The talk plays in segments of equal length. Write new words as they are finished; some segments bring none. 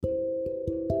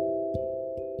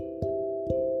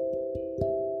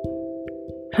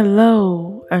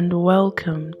Hello and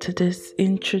welcome to this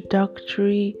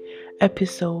introductory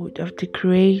episode of the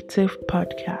Creative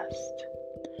Podcast.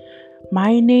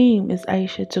 My name is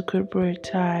Aisha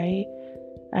Tukurburtai.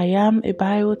 I am a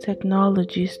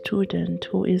biotechnology student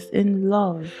who is in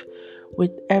love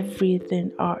with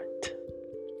everything art.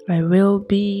 I will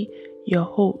be your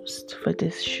host for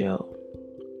this show.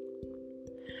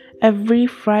 Every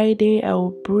Friday, I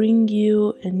will bring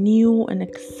you a new and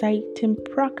exciting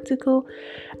practical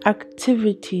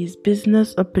activities,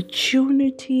 business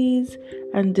opportunities,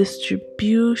 and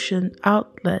distribution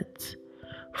outlets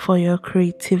for your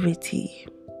creativity.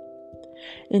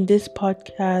 In this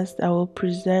podcast, I will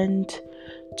present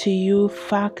to you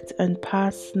fact and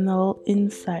personal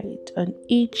insight on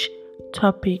each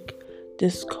topic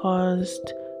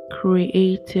discussed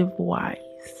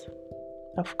creative-wise,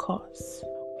 of course.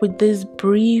 With this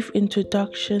brief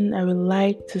introduction, I would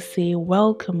like to say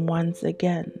welcome once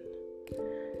again.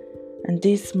 And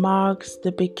this marks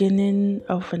the beginning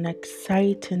of an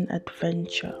exciting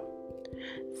adventure.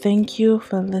 Thank you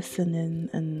for listening,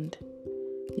 and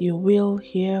you will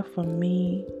hear from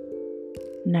me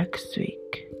next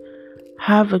week.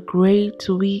 Have a great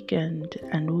weekend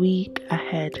and week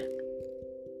ahead.